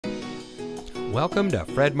Welcome to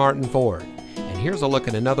Fred Martin Ford, and here's a look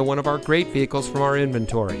at another one of our great vehicles from our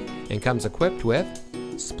inventory, and comes equipped with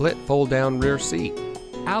split fold-down rear seat,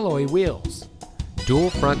 alloy wheels, dual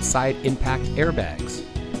front side impact airbags,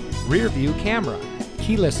 rear view camera,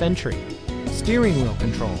 keyless entry, steering wheel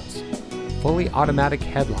controls, fully automatic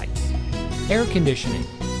headlights, air conditioning,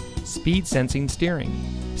 speed sensing steering,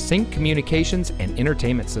 sync communications and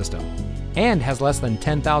entertainment system, and has less than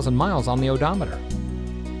 10,000 miles on the odometer.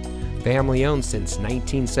 Family owned since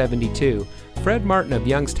 1972, Fred Martin of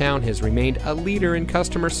Youngstown has remained a leader in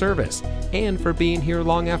customer service and for being here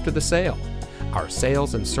long after the sale. Our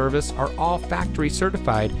sales and service are all factory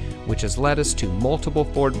certified, which has led us to multiple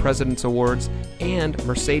Ford President's Awards and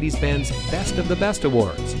Mercedes-Benz Best of the Best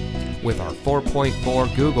Awards. With our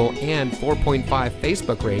 4.4 Google and 4.5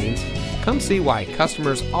 Facebook ratings, come see why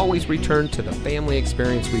customers always return to the family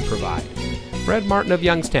experience we provide. Fred Martin of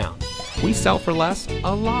Youngstown. We sell for less,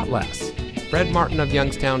 a lot less. Fred Martin of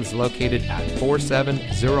Youngstown is located at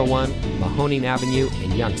 4701 Mahoning Avenue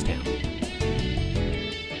in Youngstown.